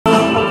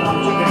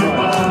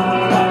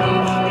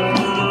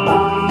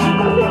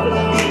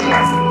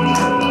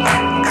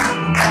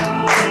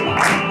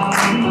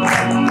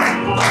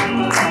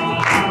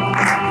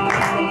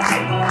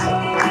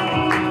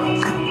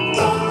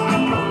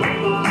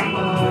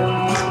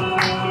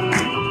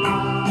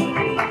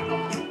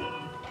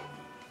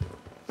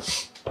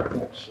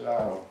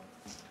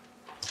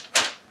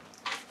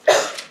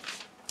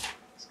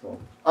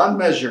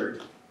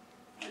Unmeasured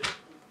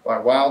by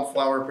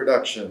Wildflower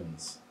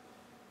Productions.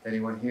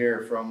 Anyone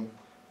here from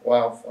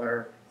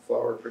Wildflower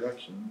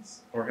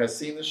Productions or has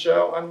seen the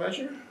show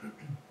Unmeasured?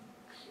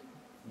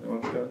 No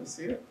one's going to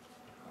see it?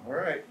 All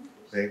right.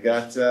 They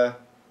got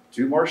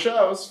 2 more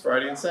shows,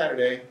 Friday and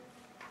Saturday.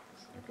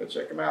 Go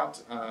check them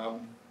out.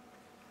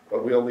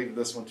 But we'll leave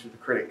this one to the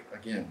critic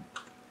again.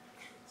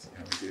 See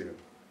how we do.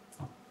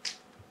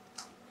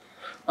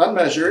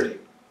 Unmeasured,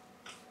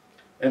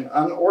 an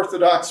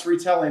unorthodox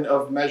retelling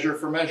of Measure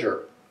for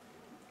Measure,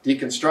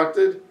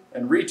 deconstructed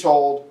and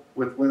retold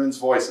with women's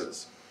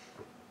voices.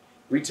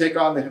 We take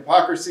on the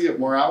hypocrisy of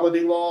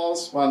morality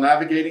laws while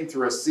navigating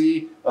through a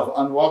sea of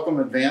unwelcome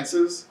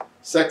advances,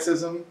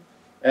 sexism,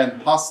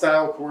 and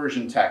hostile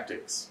coercion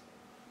tactics.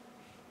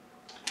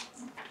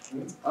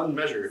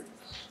 Unmeasured.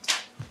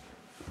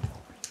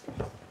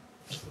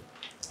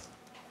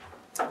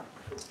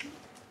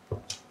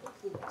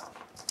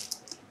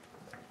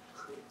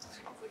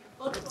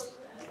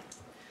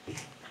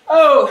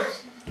 Oh,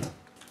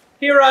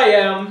 here I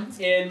am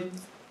in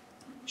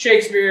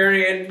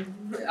Shakespearean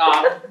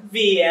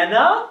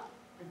Vienna,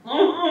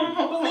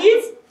 I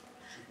believe.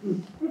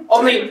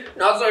 Only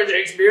not so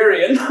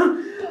Shakespearean.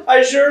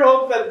 I sure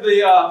hope that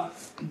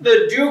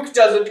the Duke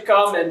doesn't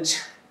come and,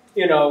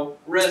 you know,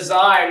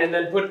 resign and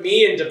then put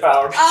me into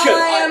power.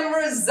 I am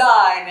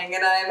resigning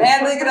and I am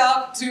handing it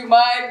off to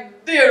my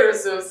dear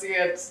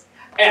associate,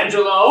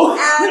 Angelo.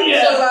 Angelo.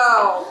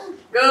 Yeah.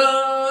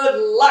 Good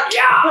luck.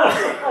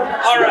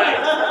 Yeah. All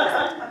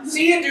right.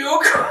 See you,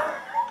 Duke.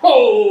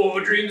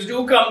 Oh, dreams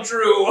do come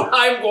true.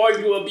 I'm going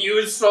to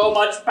abuse so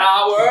much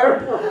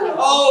power.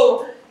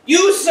 Oh,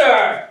 you,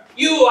 sir.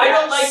 You, I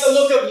don't like the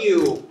look of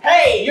you.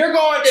 Hey, you're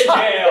going to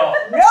jail.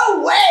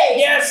 No way.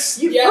 Yes.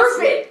 You yes.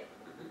 prove it.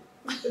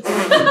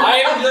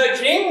 I am the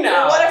king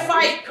now. What if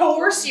I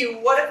coerce you?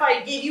 What if I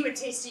gave you a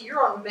taste of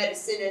your own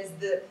medicine as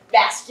the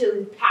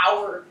masculine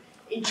power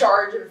in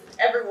charge of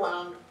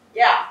everyone?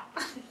 Yeah.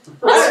 I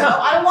don't know.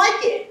 I don't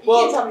like it. You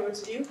can't tell me what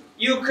to do.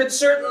 You could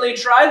certainly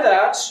try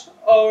that,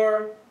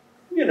 or,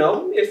 you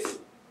know, if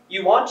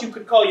you want, you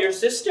could call your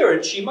sister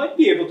and she might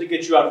be able to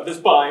get you out of this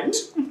bind.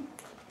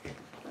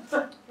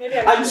 Maybe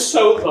I'm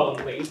so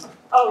lonely.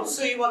 Oh,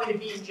 so you want me to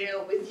be in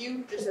jail with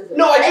you? Just as a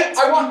No,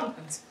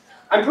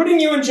 I'm putting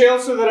you in jail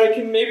so that I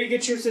can maybe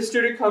get your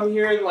sister to come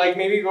here and, like,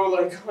 maybe go,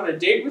 like, on a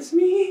date with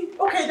me.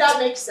 Okay, that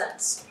makes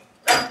sense.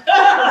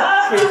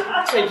 Okay,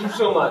 thank you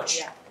so much.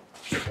 Yeah.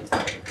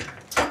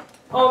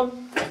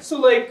 So,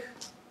 like...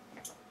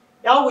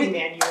 I'll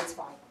wingman you, it's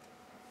fine.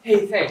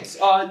 Hey, thanks.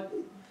 I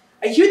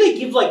hear they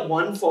give, like,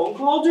 1 phone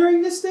call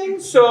during this thing,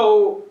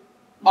 so...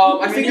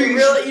 I figure you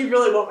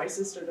really want my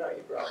sister, don't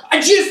you, bro?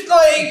 I just,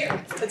 like...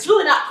 It's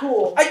really not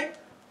cool.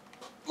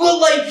 Well,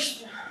 like...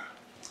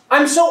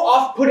 I'm so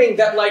off-putting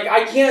that, like,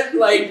 I can't,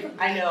 like...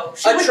 I know.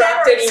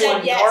 Attract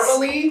anyone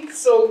normally,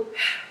 so...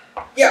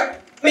 Yeah.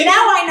 But now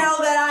I know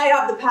that I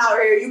have the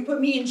power here. You put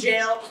me in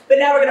jail, but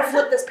now we're gonna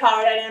flip this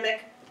power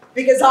dynamic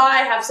because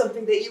I have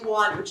something that you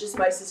want, which is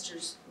my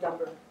sister's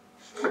number.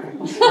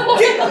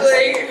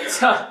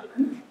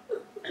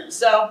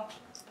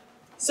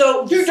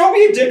 So, dude, don't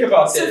be a dick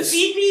about this. So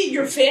feed me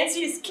your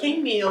fanciest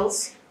king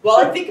meals while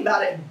I think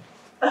about it,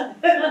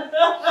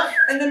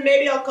 and then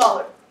maybe I'll call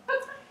her.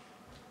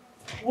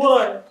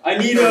 What? I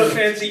need a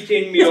fancy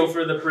king meal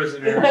for the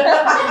prisoner.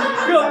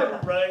 Coming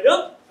right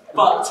up.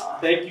 But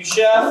thank you,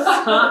 chef.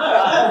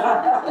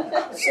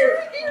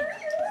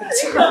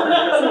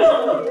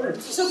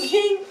 So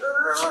King,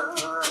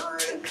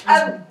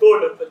 I'm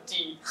bon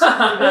appetit.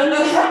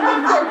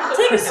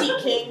 Take a seat,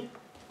 King.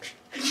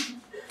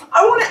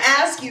 I want to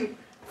ask you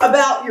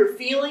about your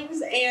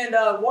feelings and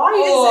why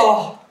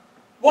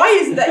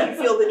is it that you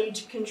feel the need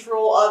to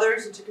control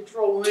others and to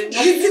control women?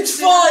 It's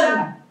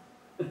fun.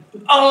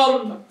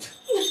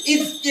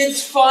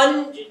 It's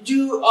fun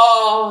to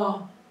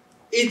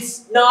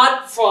it's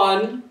not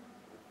fun,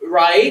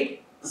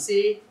 right?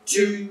 See?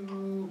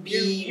 To be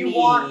you mean.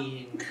 Want,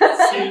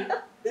 see,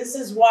 this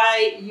is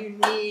why you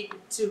need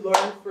to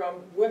learn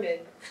from women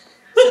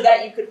so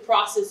that you could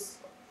process.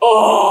 And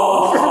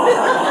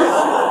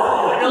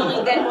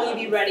only then will you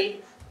be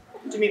ready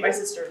to meet my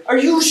sister. Are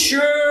you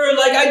sure?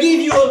 Like, I gave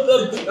you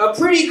a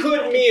pretty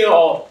good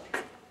meal.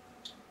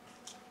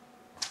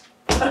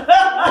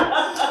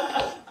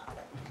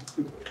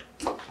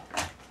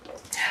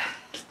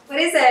 What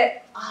is it?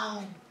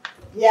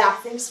 Yeah,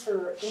 thanks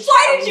for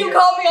Why did you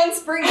call me on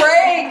spring break?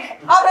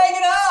 I'm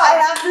hanging out. I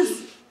have this.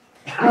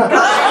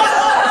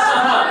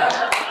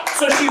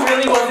 So she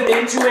really wasn't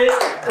into it?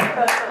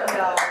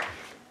 No.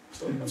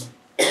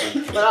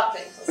 But not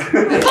thanks.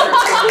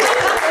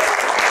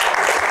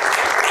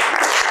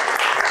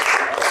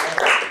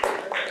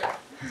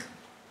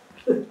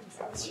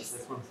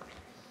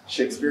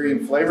 Shakespearean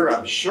flavor.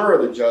 I'm sure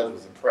the judge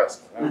was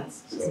impressed. Right?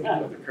 So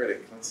with the critic.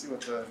 Let's see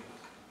what the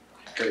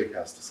critic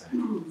has to say.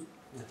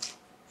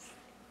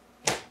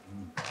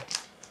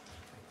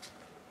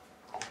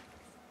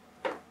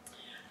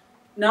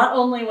 Not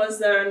only was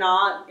there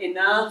not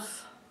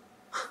enough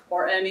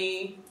or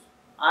any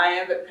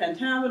iambic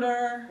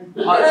pentameter.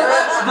 The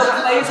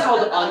play is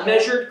called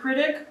Unmeasured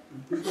Critic.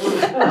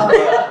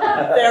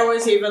 There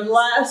was even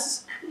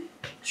less.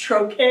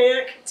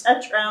 Trochaic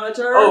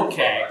tetrameter.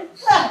 Okay.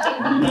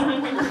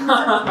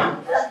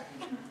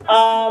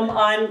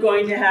 I'm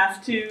going to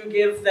have to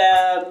give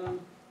them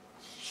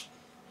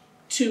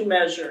 2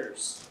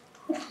 measures.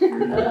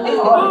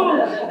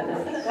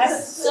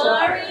 That's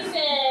Sorry,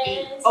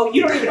 miss. Oh,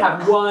 you don't even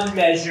have 1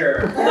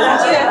 measure.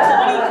 Yeah,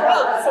 20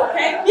 drugs,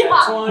 okay?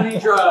 Yeah. 20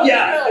 drugs.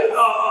 Yeah.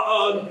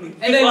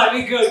 And they might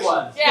be good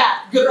ones. Yeah.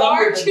 Good There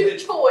are luck 2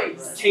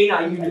 toys.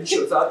 Canine unit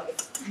shows up.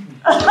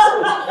 They're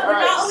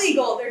not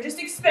illegal, they're just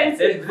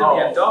expensive. They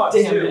have dogs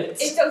damn too. it.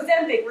 It's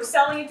Ozempic, we're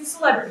selling it to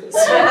celebrities.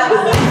 They're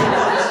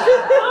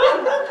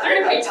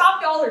gonna pay top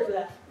dollar for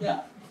that.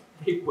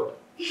 They will.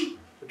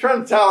 We're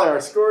trying to tally our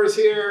scores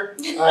here.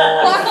 There's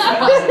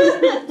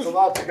a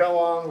lot to go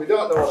on. We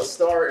don't know what a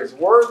star is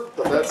worth,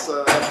 but that's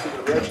up to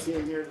the red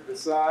team here to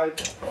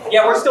decide.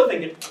 Yeah, we're still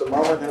thinking. The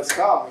moment has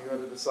come. You got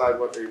to decide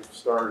what your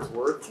star is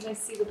worth. Can I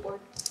see the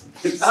board?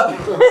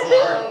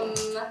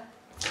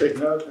 Take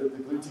note that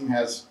the blue team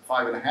has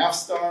 5.5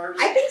 stars.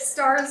 I think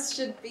stars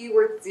should be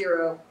worth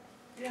 0.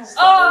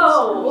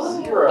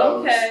 Oh!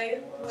 Zeros.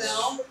 Okay,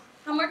 well,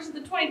 how much is the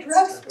 20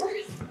 drugs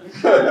worth?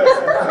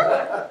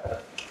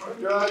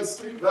 Drugs,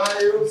 street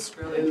value is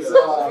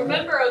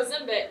Remember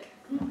Ozempic.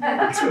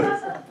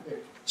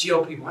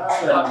 GOP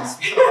ones.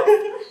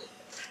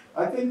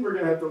 I think we're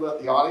gonna have to let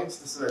the audience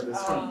decide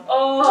this one.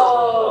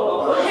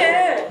 Oh,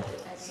 okay.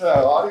 So,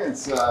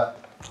 audience,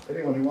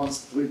 anyone who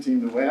wants the blue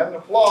team to win,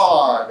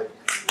 applaud.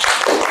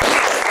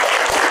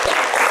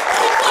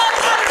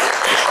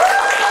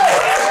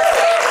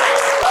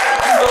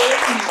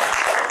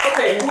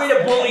 Okay, way to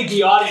bully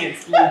the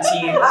audience, blue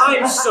team.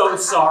 I'm so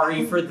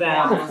sorry for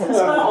them. You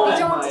Oh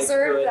don't my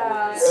deserve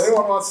goodness. that.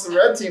 Anyone wants the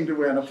red team to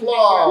win,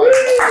 applaud.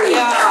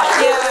 Yeah.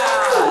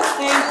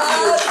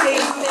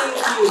 Thank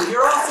you.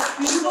 You're also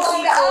You beautiful.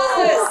 belong to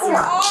us. You're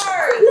ours.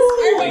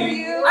 I remember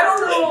you. I don't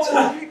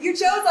know. You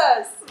chose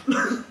us.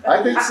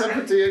 I think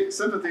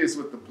sympathy is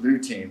with the blue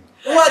team.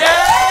 What?